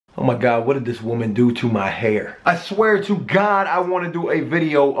Oh my God, what did this woman do to my hair? I swear to God, I want to do a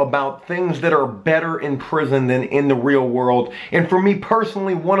video about things that are better in prison than in the real world. And for me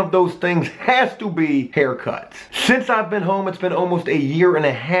personally, one of those things has to be haircuts. Since I've been home, it's been almost a year and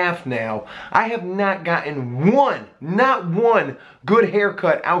a half now. I have not gotten not one good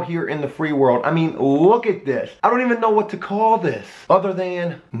haircut out here in the free world. I mean, look at this. I don't even know what to call this other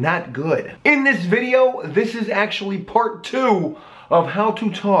than not good. In this video, this is actually part 2 of how to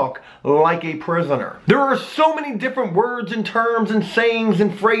talk like a prisoner. There are so many different words and terms and sayings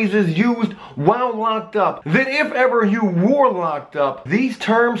and phrases used while locked up that if ever you were locked up, these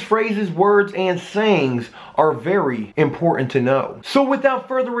terms, phrases, words, and sayings are very important to know. So without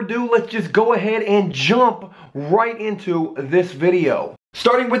further ado, let's just go ahead and jump right into this video.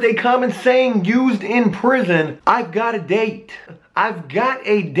 Starting with a common saying used in prison, I've got a date. I've got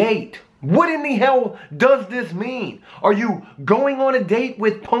a date. What in the hell does this mean? Are you going on a date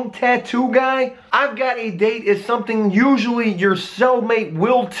with Punk Tattoo Guy? I've got a date is something usually your cellmate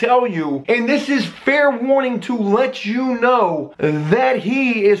will tell you, and this is fair warning to let you know that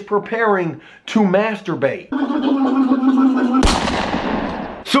he is preparing to masturbate.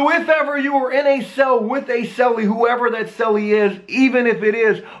 So if ever you are in a cell with a cellie, whoever that cellie is, even if it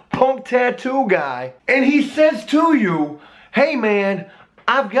is Punk Tattoo Guy, and he says to you, hey man,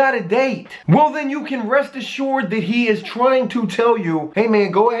 I've got a date. Well, then you can rest assured that he is trying to tell you, hey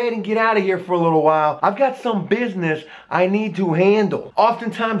man, go ahead and get out of here for a little while. I've got some business I need to handle.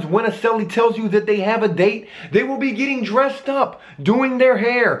 Oftentimes when a cellie tells you that they have a date, they will be getting dressed up, doing their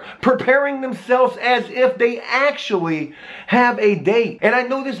hair, preparing themselves as if they actually have a date. And I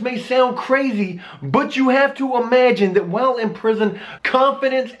know this may sound crazy, but you have to imagine that while in prison,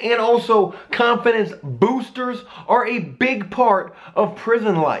 confidence and also confidence boosters are a big part of prison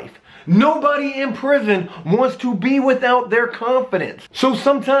life. Nobody in prison wants to be without their confidence. So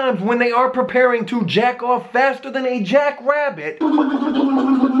sometimes when they are preparing to jack off faster than a jackrabbit,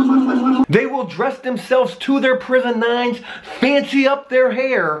 they will dress themselves to their prison nines, fancy up their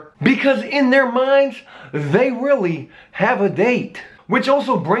hair, because in their minds, they really have a date. Which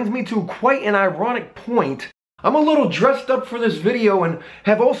also brings me to quite an ironic point. I'm a little dressed up for this video and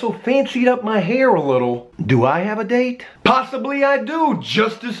have also fancied up my hair a little. Do I have a date? Possibly I do,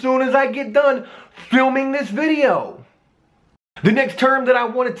 just as soon as I get done filming this video. The next term that I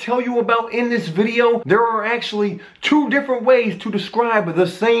want to tell you about in this video, there are actually 2 different ways to describe the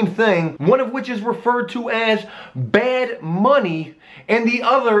same thing, one of which is referred to as bad money, and the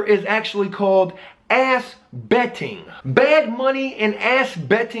other is actually called ass betting. Bad money and ass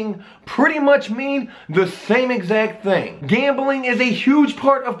betting pretty much mean the same exact thing. Gambling is a huge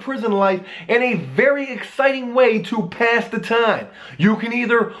part of prison life and a very exciting way to pass the time. You can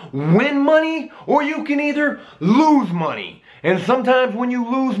either win money or you can either lose money. And sometimes when you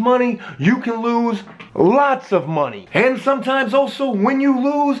lose money, you can lose lots of money. And sometimes also when you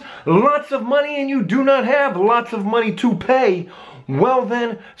lose lots of money and you do not have lots of money to pay, well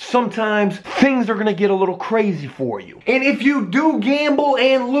then, sometimes things are gonna get a little crazy for you. And if you do gamble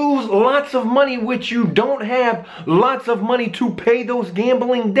and lose lots of money, which you don't have lots of money to pay those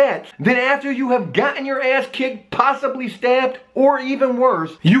gambling debts, then after you have gotten your ass kicked, possibly stabbed, or even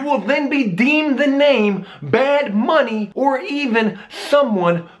worse, you will then be deemed the name bad money or even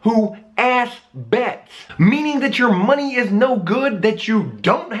someone who ass bets, meaning that your money is no good, that you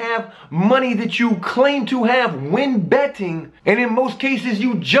don't have money that you claim to have when betting, and in most cases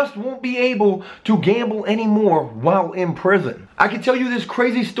you just won't be able to gamble anymore while in prison. I can tell you this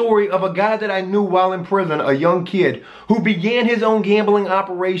crazy story of a guy that I knew while in prison, a young kid, who began his own gambling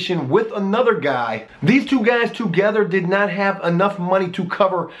operation with another guy. These 2 guys together did not have enough money to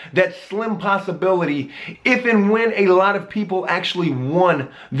cover that slim possibility if and when a lot of people actually won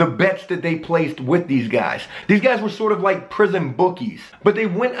the bets that they placed with these guys. These guys were sort of like prison bookies, but they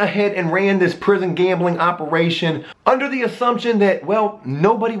went ahead and ran this prison gambling operation under the assumption that, well,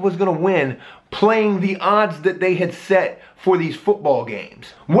 nobody was going to win playing the odds that they had set for these football games.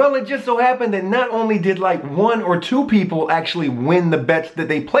 Well, it just so happened that not only did like 1 or 2 people actually win the bets that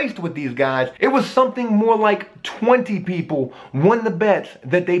they placed with these guys, it was something more like 20 people won the bets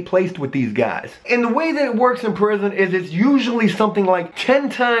that they placed with these guys. And the way that it works in prison is it's usually something like 10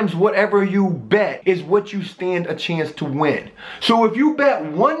 times whatever you bet is what you stand a chance to win. So if you bet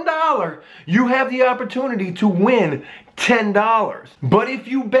 $1, you have the opportunity to win $10. But if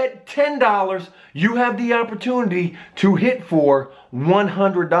you bet $10, you have the opportunity to hit for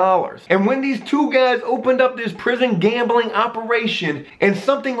 $100. And when these two guys opened up this prison gambling operation and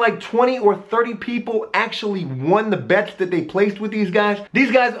something like 20 or 30 people actually won the bets that they placed with these guys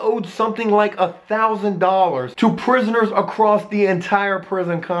owed something like $1,000 to prisoners across the entire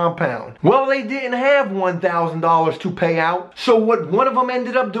prison compound. Well, they didn't have $1,000 to pay out, so what one of them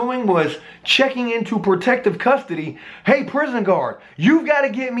ended up doing was checking into protective custody. Hey, prison guard, you've got to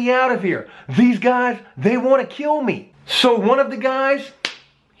get me out of here. These guys, they want to kill me. So one of the guys,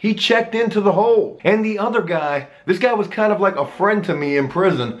 he checked into the hole. And the other guy, this guy was kind of like a friend to me in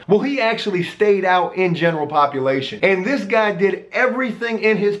prison. Well, he actually stayed out in general population. And this guy did everything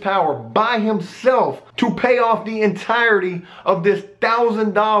in his power by himself to pay off the entirety of this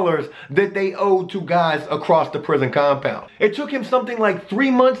 $1,000 that they owed to guys across the prison compound. It took him something like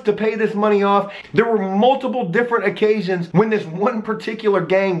 3 months to pay this money off. There were multiple different occasions when this one particular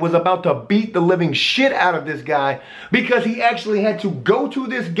gang was about to beat the living shit out of this guy because he actually had to go to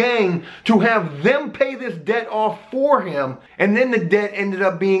this gang to have them pay this debt off for him, and then the debt ended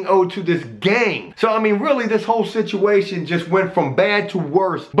up being owed to this gang. So I mean, really, this whole situation just went from bad to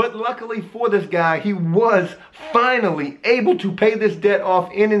worse. But luckily for this guy, he was finally able to pay this debt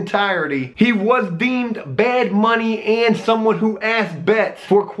off in entirety. He was deemed bad money and someone who asked bets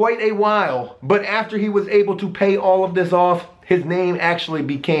for quite a while, but after he was able to pay all of this off, his name actually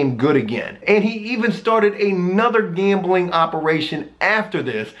became good again. And he even started another gambling operation after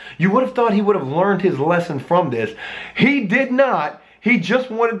this. You would have thought he would have learned his lesson from this. He did not. He just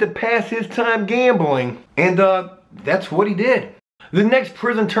wanted to pass his time gambling, and that's what he did. The next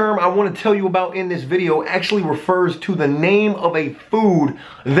prison term I want to tell you about in this video actually refers to the name of a food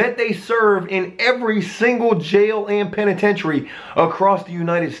that they serve in every single jail and penitentiary across the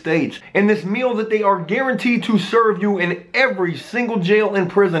United States. And this meal that they are guaranteed to serve you in every single jail and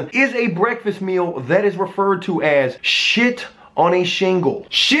prison is a breakfast meal that is referred to as shit on a shingle.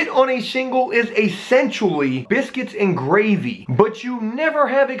 Shit on a shingle is essentially biscuits and gravy, but you never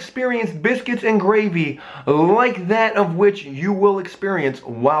have experienced biscuits and gravy like that of which you will experience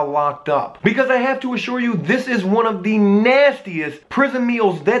while locked up. Because I have to assure you, this is one of the nastiest prison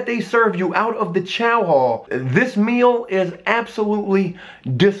meals that they serve you out of the chow hall. This meal is absolutely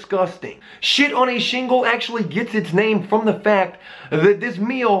disgusting. Shit on a shingle actually gets its name from the fact that this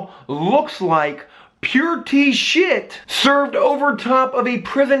meal looks like pure tea shit served over top of a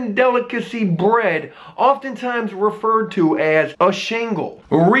prison delicacy bread, oftentimes referred to as a shingle.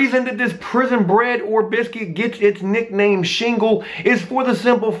 The reason that this prison bread or biscuit gets its nickname shingle is for the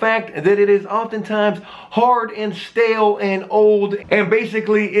simple fact that it is oftentimes hard and stale and old, and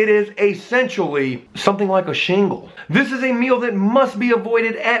basically it is essentially something like a shingle. This is a meal that must be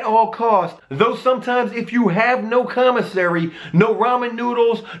avoided at all costs, though sometimes if you have no commissary, no ramen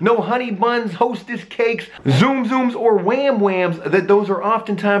noodles, no honey buns, Hostess cakes, zoom zooms, or wham whams, that those are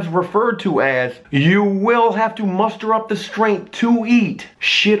oftentimes referred to as, you will have to muster up the strength to eat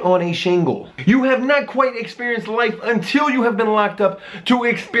shit on a shingle. You have not quite experienced life until you have been locked up to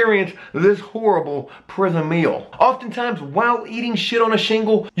experience this horrible prison meal. Oftentimes while eating shit on a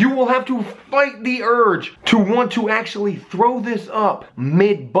shingle, you will have to fight the urge to want to actually throw this up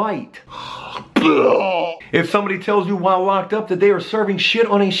mid-bite. If somebody tells you while locked up that they are serving shit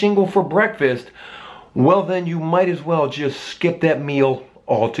on a shingle for breakfast, well then you might as well just skip that meal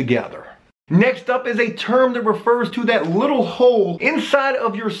altogether. Next up is a term that refers to that little hole inside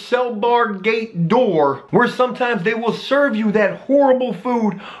of your cell bar gate door where sometimes they will serve you that horrible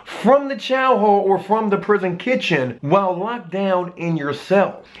food from the chow hall or from the prison kitchen while locked down in your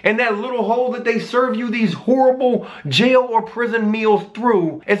cell. And that little hole that they serve you these horrible jail or prison meals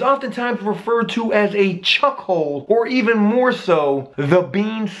through is oftentimes referred to as a chuck hole, or even more so, the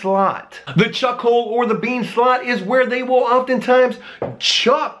bean slot. The chuck hole or the bean slot is where they will oftentimes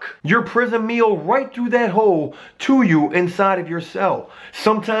chuck your prison meal right through that hole to you inside of your cell.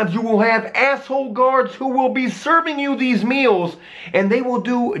 Sometimes you will have asshole guards who will be serving you these meals, and they will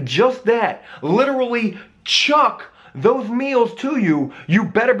do just that. Literally chuck those meals to you. You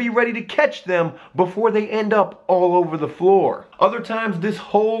better be ready to catch them before they end up all over the floor. Other times, this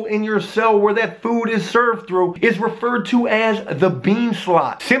hole in your cell where that food is served through is referred to as the bean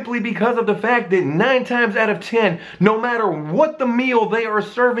slot, simply because of the fact that 9 times out of 10, no matter what the meal they are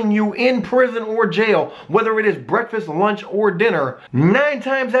serving you in prison or jail, whether it is breakfast, lunch, or dinner, 9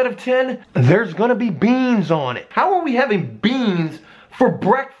 times out of 10, there's gonna be beans on it. How are we having beans for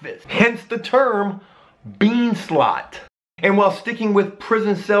breakfast? Hence the term bean slot. And while sticking with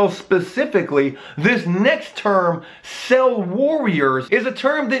prison cells specifically, this next term, cell warriors, is a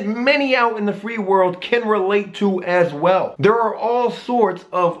term that many out in the free world can relate to as well. There are all sorts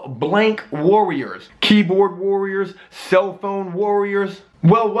of blank warriors. keyboard warriors, cell phone warriors.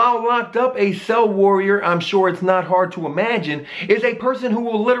 Well, while locked up, a cell warrior, I'm sure it's not hard to imagine, is a person who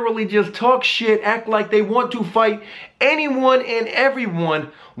will literally just talk shit, act like they want to fight anyone and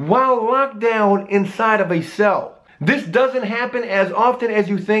everyone while locked down inside of a cell. This doesn't happen as often as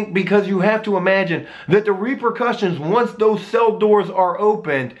you think, because you have to imagine that the repercussions once those cell doors are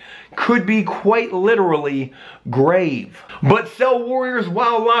opened could be quite literally grave. But cell warriors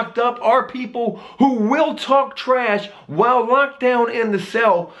while locked up are people who will talk trash while locked down in the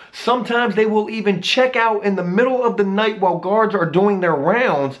cell. Sometimes they will even check out in the middle of the night while guards are doing their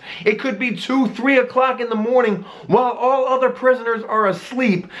rounds. It could be 2, 3 o'clock in the morning while all other prisoners are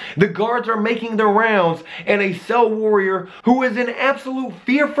asleep. The guards are making their rounds, and a cell warrior who is in absolute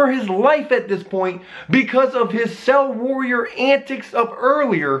fear for his life at this point because of his cell warrior antics of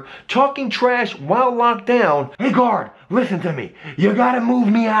earlier, talking trash while locked down. Hey guard, listen to me. You gotta move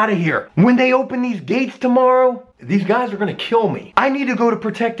me out of here. When they open these gates tomorrow, these guys are gonna kill me. I need to go to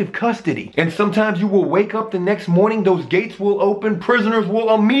protective custody. And sometimes you will wake up the next morning, those gates will open, prisoners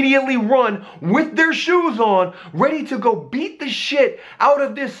will immediately run with their shoes on, ready to go beat the shit out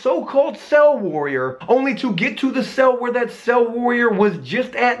of this so-called cell warrior, only to get to the cell where that cell warrior was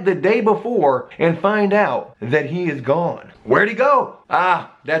just at the day before and find out that he is gone. Where'd he go?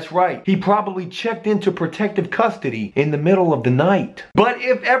 Ah, that's right. He probably checked into protective custody in the middle of the night. But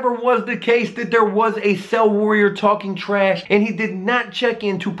if ever was the case that there was a cell warrior talking trash and he did not check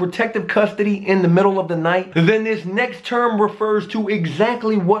into protective custody in the middle of the night, then this next term refers to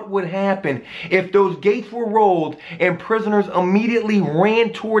exactly what would happen if those gates were rolled and prisoners immediately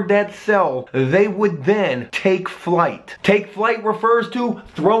ran toward that cell. They would then take flight. Take flight refers to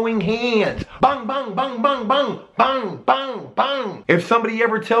throwing hands. Bang, bang, bang, bang, bang, bang, bang, bang. If somebody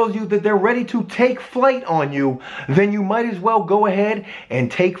ever tells you that they're ready to take flight on you, then you might as well go ahead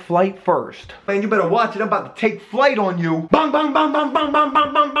and take flight first. Man, you better watch it. I'm about to take flight on you. Bang, bang, bang, bang, bang, bang,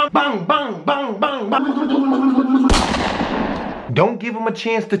 bang, bang, bang, bang, bang, bang, bang. Don't give them a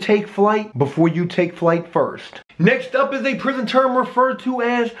chance to take flight before you take flight first. Next up is a prison term referred to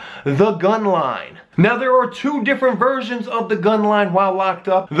as the gun line. Now there are 2 different versions of the gun line while locked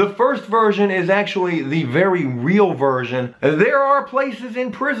up. The first version is actually the very real version. There are places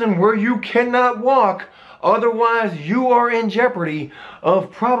in prison where you cannot walk, otherwise you are in jeopardy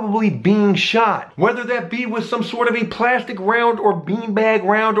of probably being shot. Whether that be with some sort of a plastic round or beanbag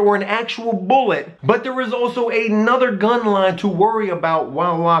round or an actual bullet. But there is also another gun line to worry about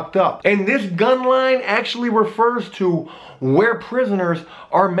while locked up. And this gun line actually refers to where prisoners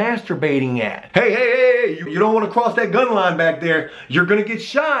are masturbating at. Hey, you don't want to cross that gun line back there. You're gonna get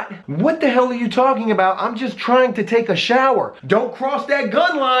shot. What the hell are you talking about? I'm just trying to take a shower. Don't cross that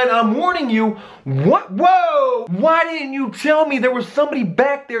gun line, I'm warning you. What? Whoa! Why didn't you tell me there was somebody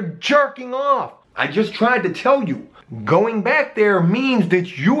back there jerking off? I just tried to tell you. Going back there means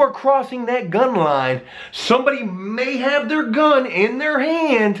that you are crossing that gun line. Somebody may have their gun in their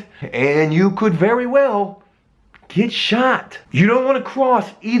hand, and you could very well get shot. You don't want to cross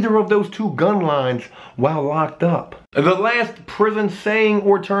either of those 2 gun lines while locked up. The last prison saying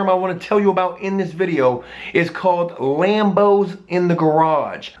or term I want to tell you about in this video is called Lambos in the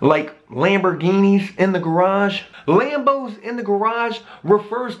garage. Like Lamborghinis in the garage. Lambos in the garage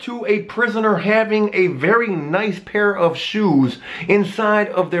refers to a prisoner having a very nice pair of shoes inside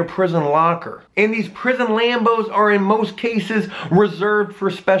of their prison locker. And these prison Lambos are in most cases reserved for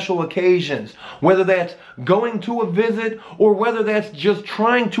special occasions. Whether that's going to a visit or whether that's just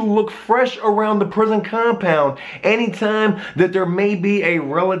trying to look fresh around the prison compound. Anytime that there may be a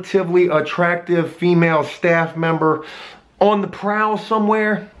relatively attractive female staff member on the prowl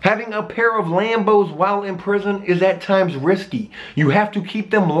somewhere, having a pair of Lambos while in prison is at times risky. You have to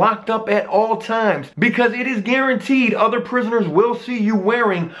keep them locked up at all times because it is guaranteed other prisoners will see you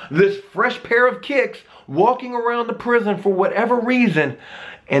wearing this fresh pair of kicks walking around the prison for whatever reason,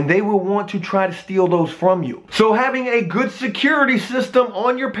 and they will want to try to steal those from you. So having a good security system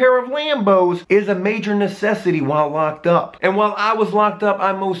on your pair of Lambos is a major necessity while locked up. And while I was locked up,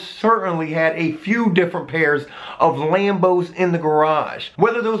 I most certainly had a few different pairs of Lambos in the garage.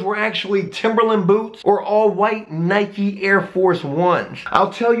 Whether those were actually Timberland boots or all white Nike Air Force Ones.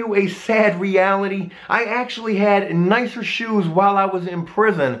 I'll tell you a sad reality. I actually had nicer shoes while I was in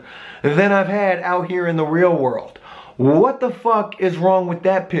prison than I've had out here in the real world. What the fuck is wrong with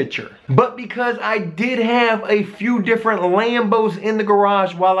that picture? But because I did have a few different Lambos in the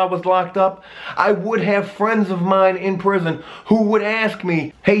garage while I was locked up, I would have friends of mine in prison who would ask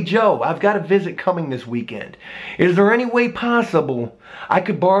me, "Hey Joe, I've got a visit coming this weekend. Is there any way possible I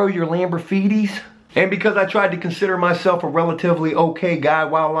could borrow your Lamborghinis?" And because I tried to consider myself a relatively okay guy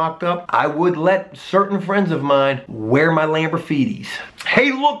while locked up, I would let certain friends of mine wear my Lamborghinis.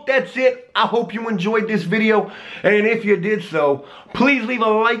 Hey, look, that's it. I hope you enjoyed this video. And if you did so, please leave a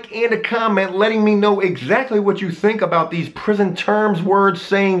like and a comment letting me know exactly what you think about these prison terms, words,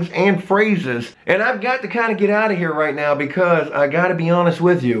 sayings, and phrases. And I've got to kind of get out of here right now because I got to be honest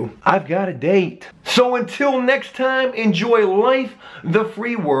with you, I've got a date. So until next time, enjoy life, the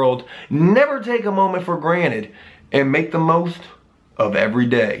free world, never take a moment for granted, and make the most of every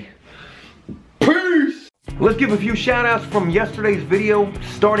day. Peace! Let's give a few shout outs from yesterday's video,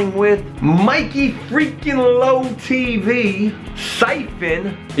 starting with Mikey freaking Low TV,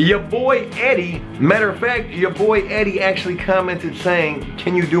 Siphon, your boy Eddie. Matter of fact, your boy Eddie actually commented saying,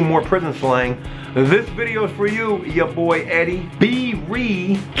 can you do more prison slang? This video is for you, your boy Eddie.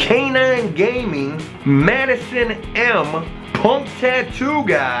 B-Ree, K9 Gaming, Madison M, Punk Tattoo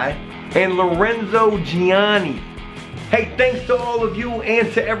Guy, and Lorenzo Gianni. Hey, thanks to all of you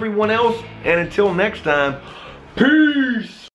and to everyone else, and until next time, peace!